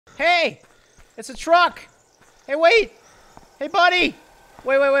Hey! It's a truck! Hey, wait! Hey, buddy!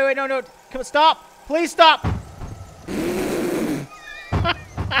 Wait, no, no. Come on, stop! Please stop!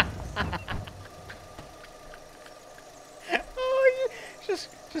 Oh,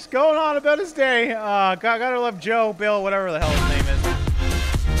 just going on about his day. Gotta love Joe, Bill, whatever the hell his name is.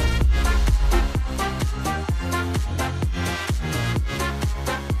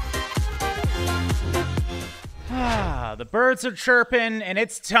 The birds are chirping, and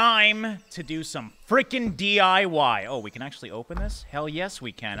it's time to do some freaking DIY. Oh, we can actually open this? Hell yes,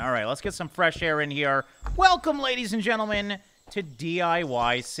 we can. All right, let's get some fresh air in here. Welcome, ladies and gentlemen, to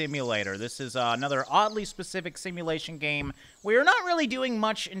DIY Simulator. This is another oddly specific simulation game. We're not really doing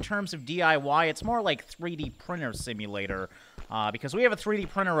much in terms of DIY. It's more like 3D printer simulator. Because we have a 3D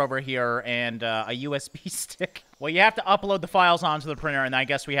printer over here and a USB stick. Well, you have to upload the files onto the printer, and I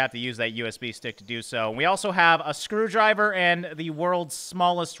guess we have to use that USB stick to do so. We also have a screwdriver and the world's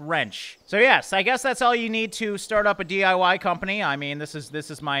smallest wrench. So yes, I guess that's all you need to start up a DIY company. I mean, this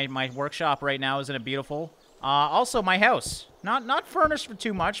is my workshop right now. Isn't it beautiful? Also, my house. Not furnished for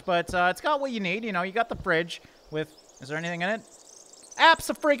too much, but it's got what you need. You know, you got the fridge with... Is there anything in it?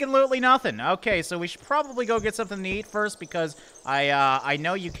 Abso-freaking-lutely nothing. Okay, so we should probably go get something to eat first because I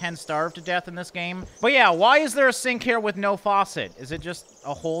know you can starve to death in this game. But yeah, why is there a sink here with no faucet? Is it just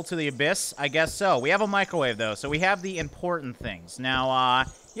a hole to the abyss? I guess so. We have a microwave, though, so we have the important things. Now,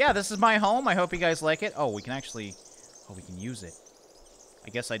 yeah, this is my home. I hope you guys like it. Oh, we can actually... Oh, we can use it. I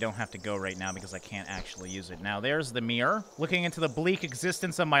guess I don't have to go right now because I can't actually use it. Now, there's the mirror. Looking into the bleak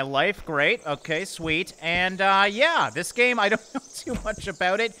existence of my life. Great. Okay, sweet. And, yeah, this game, I don't know too much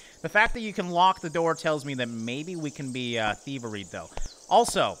about it. The fact that you can lock the door tells me that maybe we can be, thievery, though.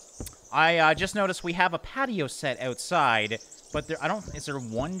 Also, I just noticed we have a patio set outside, but is there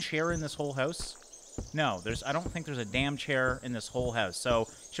one chair in this whole house? No, I don't think there's a damn chair in this whole house. So,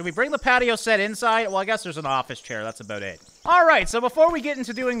 should we bring the patio set inside? Well, I guess there's an office chair. That's about it. Alright, so before we get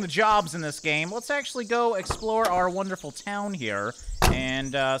into doing the jobs in this game, let's actually go explore our wonderful town here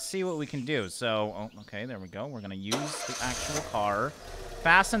and see what we can do. So, oh, okay, there we go. We're going to use the actual car.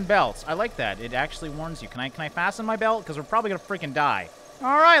 Fasten belts. I like that. It actually warns you. Can I fasten my belt? Because we're probably going to freaking die.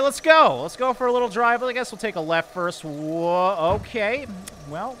 Alright, let's go. Let's go for a little drive. I guess we'll take a left first. Whoa, okay.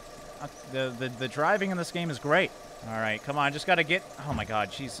 Well... The driving in this game is great. All right, come on, just gotta get... Oh my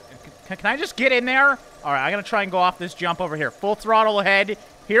god, jeez. Can I just get in there? All right, I'm gonna try and go off this jump over here. Full throttle ahead.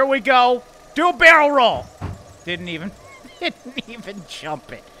 Here we go. Do a barrel roll. Didn't even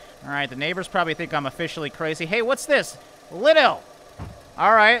jump it. All right, the neighbors probably think I'm officially crazy. Hey, what's this? Little.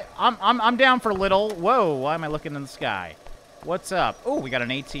 All right, I'm down for little. Whoa, why am I looking in the sky? What's up? Oh, we got an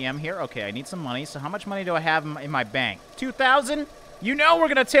ATM here. Okay, I need some money. So how much money do I have in my bank? 2,000? You know we're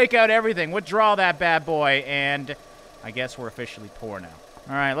going to take out everything. Withdraw that bad boy, and I guess we're officially poor now.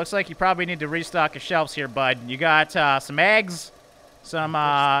 All right, looks like you probably need to restock your shelves here, bud. You got some eggs, some,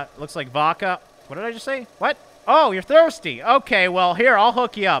 looks like vodka. What did I just say? What? Oh, you're thirsty. Okay, well, here, I'll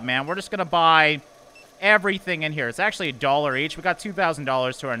hook you up, man. We're just going to buy everything in here. It's actually $1 each. We got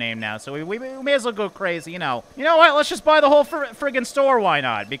 $2,000 to our name now, so we may as well go crazy, you know. You know what? Let's just buy the whole friggin' store. Why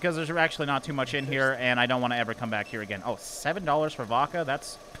not? Because there's actually not too much in here, and I don't want to ever come back here again. Oh, $7 for vodka?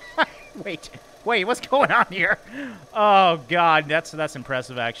 That's... Wait, what's going on here? Oh, God, that's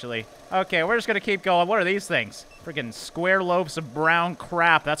impressive, actually. Okay, we're just gonna keep going. What are these things? Friggin' square loaves of brown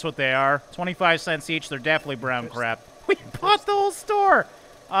crap. That's what they are. 25 cents each. They're definitely brown crap. We bought the whole store.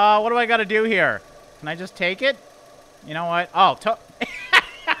 What do I gotta do here? Can I just take it? You know what? Oh,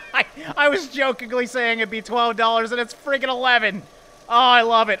 I was jokingly saying it'd be $12, and it's freaking 11. Oh, I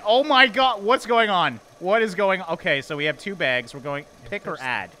love it. Oh my god, what's going on? What is going on? Okay, so we have 2 bags. We're going pick or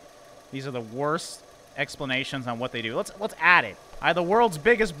add. These are the worst explanations on what they do. Let's add it. I have the world's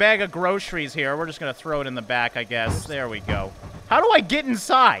biggest bag of groceries here. We're just gonna throw it in the back, I guess. There we go. How do I get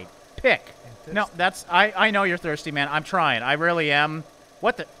inside? Pick. No, that's... I know you're thirsty, man. I'm trying. I really am.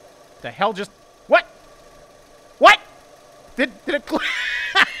 What the hell just... What? What? Did it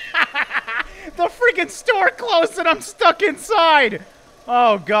the freaking store closed and I'm stuck inside.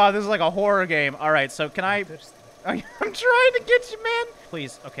 Oh god, this is like a horror game. All right, so can I'm trying to get you, man.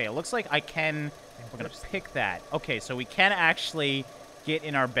 Please. Okay, it looks like I can. We're gonna pick that. Okay, so we can actually get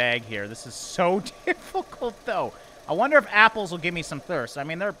in our bag here. This is so difficult, though. I wonder if apples will give me some thirst. I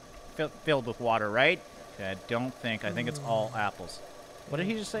mean, they're filled with water, right? Okay, I don't think. I think it's all apples. What did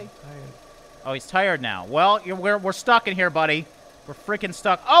he just say? Oh, he's tired now. Well, we're stuck in here, buddy. We're freaking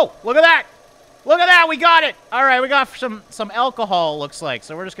stuck. Oh, look at that! Look at that! We got it! All right, we got some alcohol, looks like.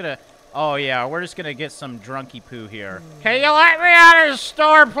 So we're just gonna... Oh, yeah, we're just gonna get some drunky poo here. Can you let me out of the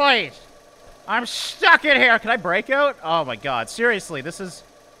store, please? I'm stuck in here. Can I break out? Oh, my God. Seriously, this is...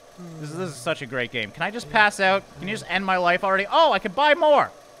 This is such a great game. Can I just pass out? Can you just end my life already? Oh, I can buy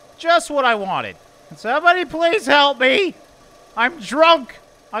more. Just what I wanted. Can somebody please help me? I'm drunk.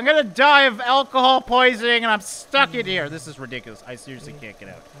 I'm gonna die of alcohol poisoning, and I'm stuck in here. This is ridiculous. I seriously can't get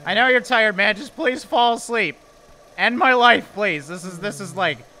out. I know you're tired, man. Just please fall asleep. End my life, please. This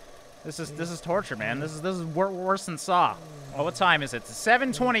is torture, man. This is worse than Saw. Oh, what time is it? It's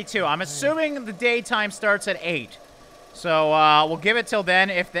 7:22. I'm assuming the daytime starts at 8. So we'll give it till then.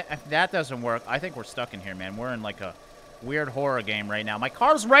 If that doesn't work, I think we're stuck in here, man. We're in like a weird horror game right now. My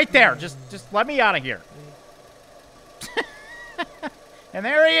car's right there. Just let me out of here. And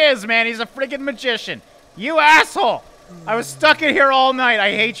there he is, man. He's a freaking magician. You asshole! I was stuck in here all night.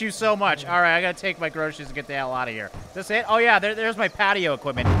 I hate you so much. All right, I gotta take my groceries and get the hell out of here. Is this it? Oh yeah, there's my patio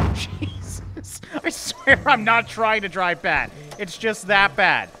equipment. Jesus, I swear I'm not trying to drive bad. It's just that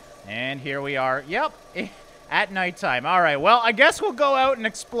bad. And here we are. Yep, at nighttime. All right. Well, I guess we'll go out and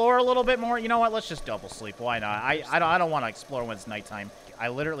explore a little bit more. You know what? Let's just double sleep. Why not? I don't want to explore when it's nighttime. I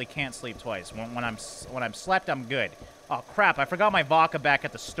literally can't sleep twice. When I'm slept, I'm good. Oh crap! I forgot my vodka back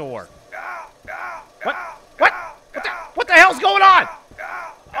at the store. What? What the hell's going on?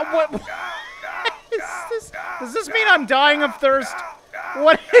 What is this? Does this mean I'm dying of thirst?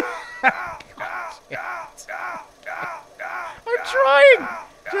 What? I'm trying.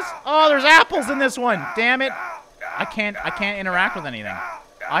 Oh, there's apples in this one. Damn it! I can't interact with anything.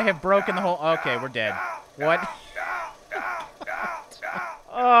 I have broken the whole. Okay, we're dead. What?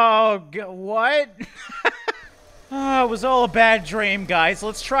 Oh, what? Oh, it was all a bad dream, guys.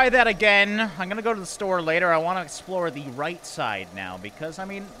 Let's try that again. I'm gonna go to the store later. I want to explore the right side now because, I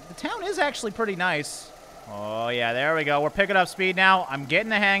mean, the town is actually pretty nice. Oh, yeah, there we go. We're picking up speed now. I'm getting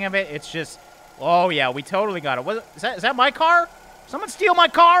the hang of it. It's just... Oh, yeah, we totally got it. Is that my car? Someone steal my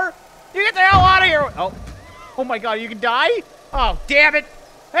car? You get the hell out of here! Oh my God, you can die? Oh, damn it!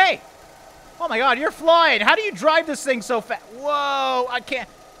 Hey! Oh my God, you're flying. How do you drive this thing so fast? Whoa, I can't...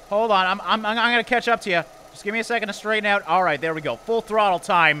 Hold on, I'm gonna catch up to you. Just give me a second to straighten out. All right, there we go. Full throttle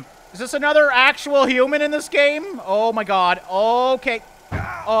time. Is this another actual human in this game? Oh, my God. Okay.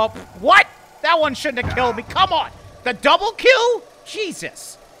 Oh, what? That one shouldn't have killed me. Come on. The double kill?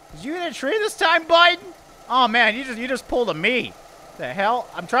 Jesus. Did you hit a tree this time, bud? Oh, man, you just pulled a me. The hell?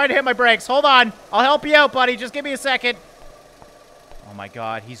 I'm trying to hit my brakes. Hold on. I'll help you out, buddy. Just give me a second. Oh, my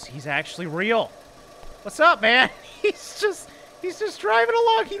God. He's actually real. What's up, man? He's just driving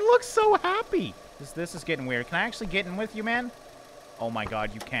along. He looks so happy. This is getting weird. Can I actually get in with you, man? Oh my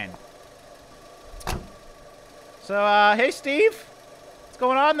God, you can. So, hey, Steve. What's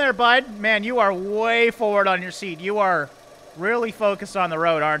going on there, bud? Man, you are way forward on your seat. You are really focused on the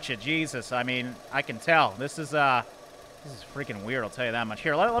road, aren't you? Jesus, I mean, I can tell. This is freaking weird, I'll tell you that much.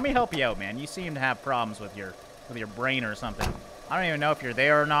 Here, let me help you out, man. You seem to have problems with your brain or something. I don't even know if you're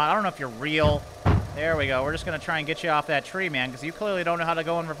there or not. I don't know if you're real. There we go. We're just gonna try and get you off that tree, man, because you clearly don't know how to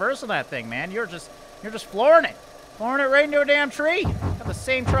go in reverse on that thing, man. You're just flooring it. Flooring it right into a damn tree. Got the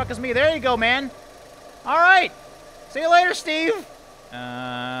same truck as me. There you go, man. All right. See you later, Steve.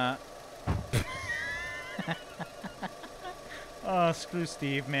 Oh, screw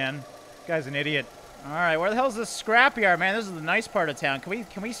Steve, man. This guy's an idiot. All right, where the hell's this scrapyard, man? This is the nice part of town.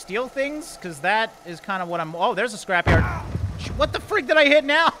 Can we steal things? Because that is kind of what I'm... Oh, there's a scrapyard. What the freak did I hit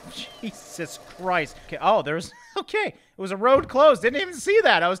now? Jesus Christ. Okay, oh, there's... Okay, it was a road closed. Didn't even see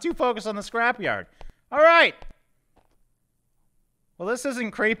that. I was too focused on the scrapyard. All right. Well, this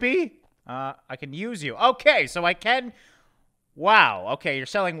isn't creepy. I can use you. Okay, so I can... Wow. Okay, you're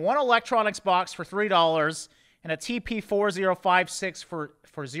selling one electronics box for $3 and a TP4056 for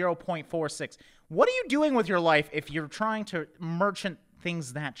 0.46. What are you doing with your life if you're trying to merchant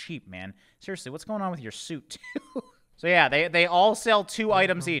things that cheap, man? Seriously, what's going on with your suit, too? So yeah, they all sell 2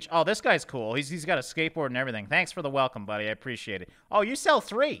 items each. Oh, this guy's cool. He's got a skateboard and everything. Thanks for the welcome, buddy. I appreciate it. Oh, you sell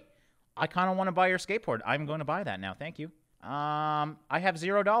 3. I kind of want to buy your skateboard. I'm going to buy that now. Thank you. I have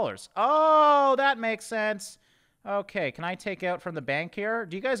 $0. Oh, that makes sense. Okay, can I take out from the bank here?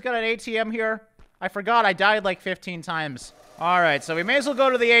 Do you guys got an ATM here? I forgot I died like 15 times. All right, so we may as well go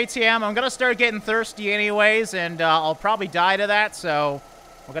to the ATM. I'm going to start getting thirsty anyways, and I'll probably die to that, so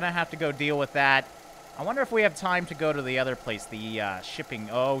we're going to have to go deal with that. I wonder if we have time to go to the other place, the shipping.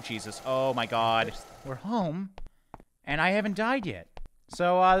 Oh, Jesus. Oh, my God. We're home, and I haven't died yet.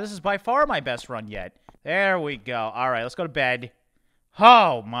 So this is by far my best run yet. There we go. All right, let's go to bed.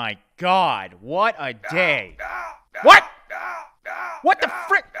 Oh, my God. What a day. What? What the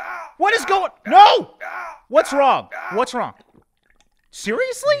frick? What is going... No! What's wrong? What's wrong?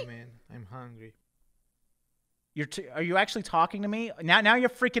 Seriously? Hey man, I'm hungry. Are you actually talking to me? Now you're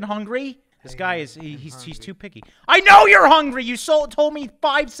freaking hungry? This guy is, he's too picky. I know you're hungry! You told me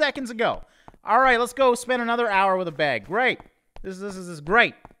 5 seconds ago. All right, let's go spend another hour with a bag. Great. This is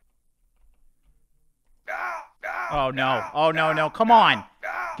great. Oh, no. Oh, no, no. Come on.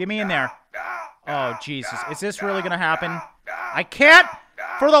 Get me in there. Oh, Jesus. Is this really going to happen? I can't,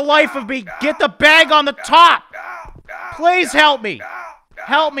 for the life of me, get the bag on the top. Please help me.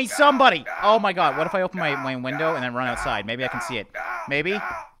 Help me, somebody. Oh, my God. What if I open my window and then run outside? Maybe I can see it. Maybe?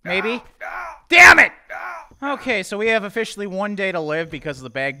 Maybe? Damn it! Okay, so we have officially 1 day to live because the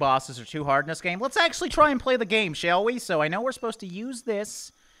bag bosses are too hard in this game. Let's actually try and play the game, shall we? So I know we're supposed to use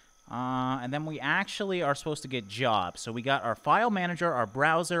this, and then we actually are supposed to get jobs. So we got our file manager, our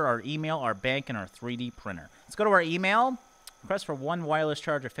browser, our email, our bank, and our 3D printer. Let's go to our email. Request for 1 wireless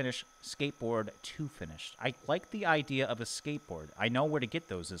charger finished, skateboard 2 finished. I like the idea of a skateboard. I know where to get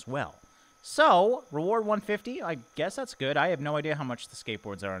those as well. So, reward 150, I guess that's good. I have no idea how much the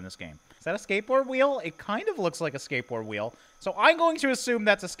skateboards are in this game. Is that a skateboard wheel? It kind of looks like a skateboard wheel. So I'm going to assume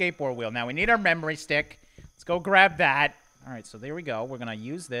that's a skateboard wheel. Now, we need our memory stick. Let's go grab that. All right, so there we go. We're going to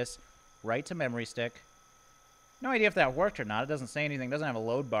use this right to memory stick. No idea if that worked or not. It doesn't say anything. It doesn't have a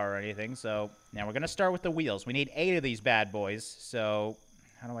load bar or anything. So now we're going to start with the wheels. We need 8 of these bad boys. So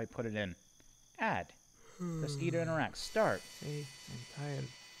how do I put it in? Add. Press E to interact. Start. Hey, I'm tired.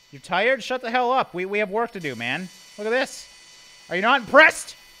 You're tired? Shut the hell up. We have work to do, man. Look at this. Are you not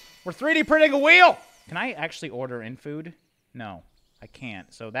impressed? We're 3D printing a wheel. Can I actually order in food? No, I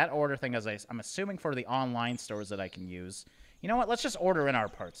can't. So that order thing, I'm assuming for the online stores that I can use. You know what? Let's just order in our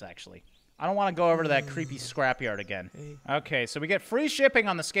parts, actually. I don't want to go over to that creepy scrapyard again. Okay, so we get free shipping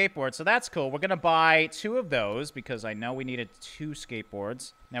on the skateboard, so that's cool. We're going to buy 2 of those because I know we needed 2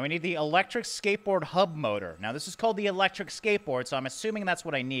 skateboards. Now we need the electric skateboard hub motor. Now this is called the electric skateboard, so I'm assuming that's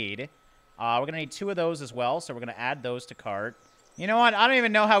what I need. We're going to need 2 of those as well, so we're going to add those to cart. You know what? I don't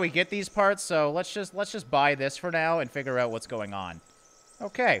even know how we get these parts, so let's just buy this for now and figure out what's going on.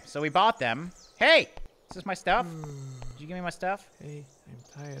 Okay, so we bought them. Hey! Is this my stuff? Did you give me my stuff? Hey,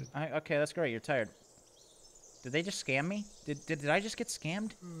 I'm tired. Okay, that's great. You're tired. Did they just scam me? Did I just get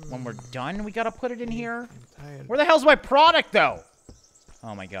scammed? When we're done, we gotta put it in here? I'm tired. Where the hell's my product, though?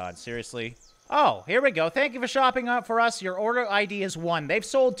 Oh, my God. Seriously? Oh, here we go. Thank you for shopping up for us. Your order ID is 1. They've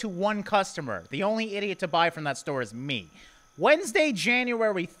sold to 1 customer. The only idiot to buy from that store is me. Wednesday,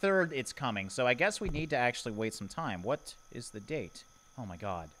 January 3rd, it's coming. So I guess we need to actually wait some time. What is the date? Oh, my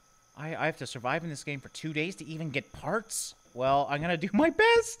God. I have to survive in this game for 2 days to even get parts? Well, I'm gonna do my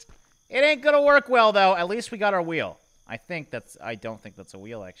best. It ain't gonna work well, though. At least we got our wheel. I don't think that's a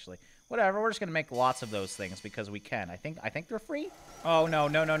wheel, actually. Whatever, we're just gonna make lots of those things because we can. I think they're free. Oh, no,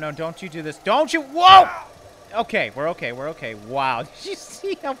 no, no, no, don't you do this. Don't you, whoa! Okay, we're okay, we're okay. Wow, did you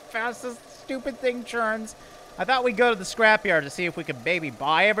see how fast this stupid thing churns? I thought we'd go to the scrapyard to see if we could maybe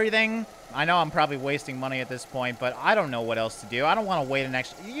buy everything. I know I'm probably wasting money at this point, but I don't know what else to do. I don't want to wait an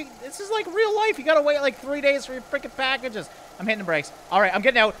extra... This is like real life. You got to wait like 3 days for your freaking packages. I'm hitting the brakes. All right, I'm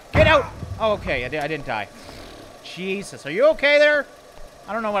getting out. Get out! Oh, okay, I didn't die. Jesus, are you okay there?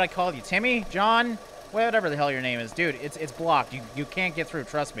 I don't know what I called you. Timmy? John? Whatever the hell your name is. Dude, it's blocked. You can't get through,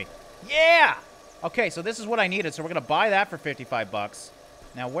 trust me. Yeah! Okay, so this is what I needed, so we're going to buy that for 55 bucks.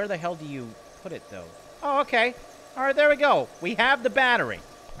 Now, where the hell do you put it, though? Oh, okay. All right, there we go. We have the battery.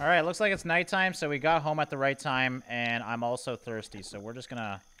 All right, looks like it's nighttime, so we got home at the right time, and I'm also thirsty, so we're just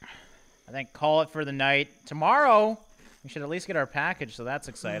gonna, I think, call it for the night. Tomorrow, we should at least get our package, so that's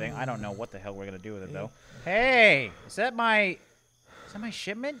exciting. I don't know what the hell we're gonna do with it, though. Hey, is that my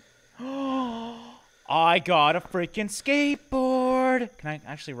shipment? I got a freaking skateboard. Can I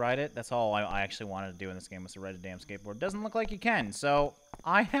actually ride it? That's all I actually wanted to do in this game was to ride a damn skateboard. Doesn't look like you can, so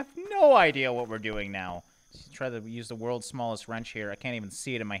I have no idea what we're doing now. Let's try to use the world's smallest wrench here. I can't even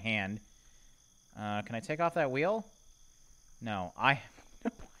see it in my hand. Can I take off that wheel? No, I have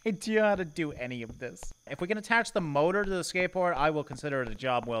no idea how to do any of this. If we can attach the motor to the skateboard, I will consider it a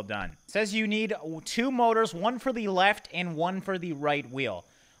job well done. It says you need 2 motors, 1 for the left and 1 for the right wheel.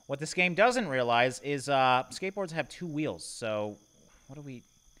 What this game doesn't realize is skateboards have 2 wheels, so what do we...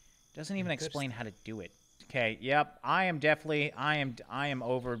 Doesn't even explain how to do it. Okay, yep, I am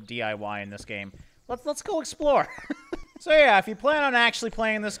over DIY in this game. Let's go explore. So yeah, if you plan on actually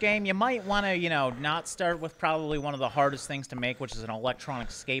playing this game, you might want to, you know, not start with probably one of the hardest things to make, which is an electronic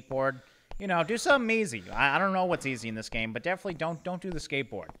skateboard. You know, do something easy. I don't know what's easy in this game, but definitely don't do the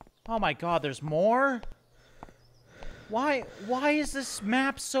skateboard. Oh my God, there's more? Why is this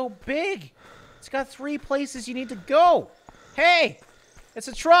map so big? It's got 3 places you need to go. Hey, it's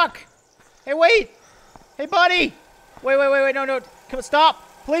a truck. Hey, wait. Hey, buddy. Wait, no. Come on,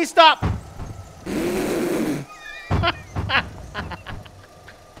 stop. Please stop.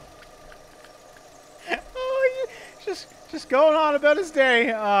 Just going on about his day.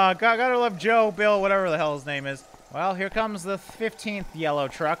 Gotta love Joe, Bill, whatever the hell his name is. Well, here comes the 15th yellow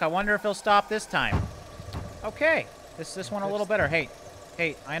truck. I wonder if he'll stop this time. Okay. This one a little better. Hey,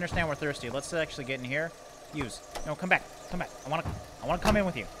 I understand we're thirsty. Let's actually get in here. No, come back. I wanna come in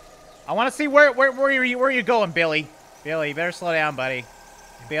with you. I wanna see where you going, Billy. Billy, you better slow down, buddy.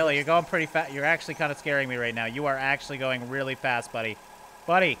 Billy, you're going pretty fast. You're actually kind of scaring me right now. You are actually going really fast, buddy.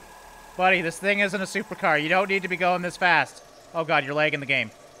 Buddy, this thing isn't a supercar. You don't need to be going this fast. Oh, God, you're lagging the game.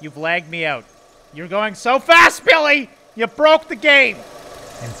 You've lagged me out. You're going so fast, Billy! You broke the game!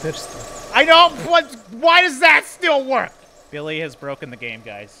 I'm thirsty. I don't... Why does that still work? Billy has broken the game,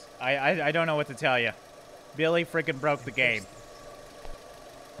 guys. I don't know what to tell you. Billy freaking broke the game.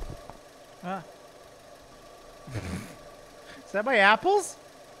 Is that my apples?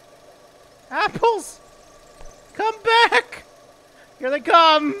 Apples! Come back! Here they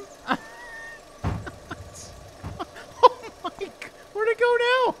come! Oh my... Where'd it go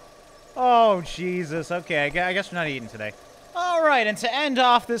now? Oh, Jesus. Okay, I guess we're not eating today. Alright, and to end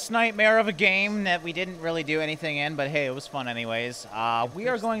off this nightmare of a game that we didn't really do anything in, but hey, it was fun anyways, we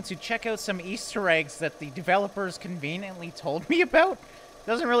are going to check out some Easter eggs that the developers conveniently told me about.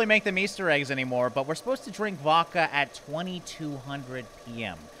 Doesn't really make them Easter eggs anymore, but we're supposed to drink vodka at 2200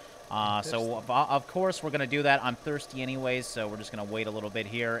 p.m. So, of course, we're going to do that. I'm thirsty anyways, so we're just going to wait a little bit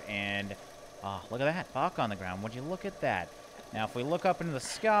here, and look at that, vodka on the ground. Would you look at that? Now, if we look up into the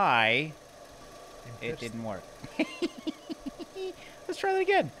sky, it didn't work. Let's try that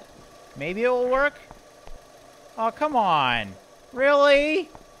again. Maybe it will work. Oh, come on. Really?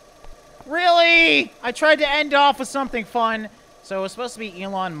 Really? I tried to end off with something fun. So it was supposed to be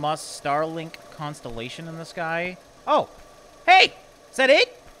Elon Musk's Starlink constellation in the sky. Oh, hey, is that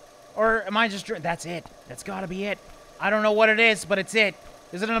it? Or am I just... That's it. That's got to be it. I don't know what it is, but it's it.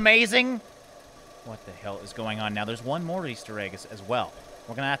 Isn't it amazing? What the hell is going on now? There's one more Easter egg as well.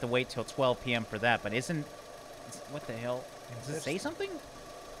 We're going to have to wait till 12 p.m. for that, but what the hell? Does it say something?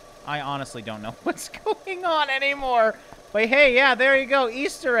 I honestly don't know what's going on anymore. But hey, yeah, there you go.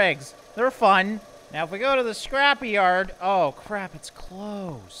 Easter eggs. They're fun. Now, if we go to the scrapyard... Oh, crap, it's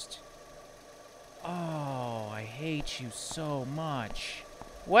closed. Oh, I hate you so much.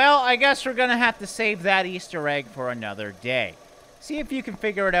 Well, I guess we're going to have to save that Easter egg for another day. See if you can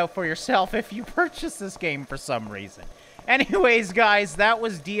figure it out for yourself if you purchase this game for some reason. Anyways, guys, that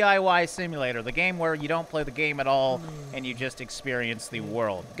was DIY Simulator, the game where you don't play the game at all and you just experience the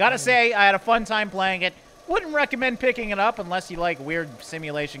world. Gotta say, I had a fun time playing it. Wouldn't recommend picking it up unless you like weird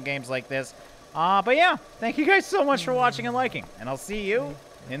simulation games like this. But yeah, thank you guys so much for watching and liking, and I'll see you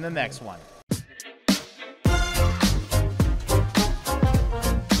in the next one.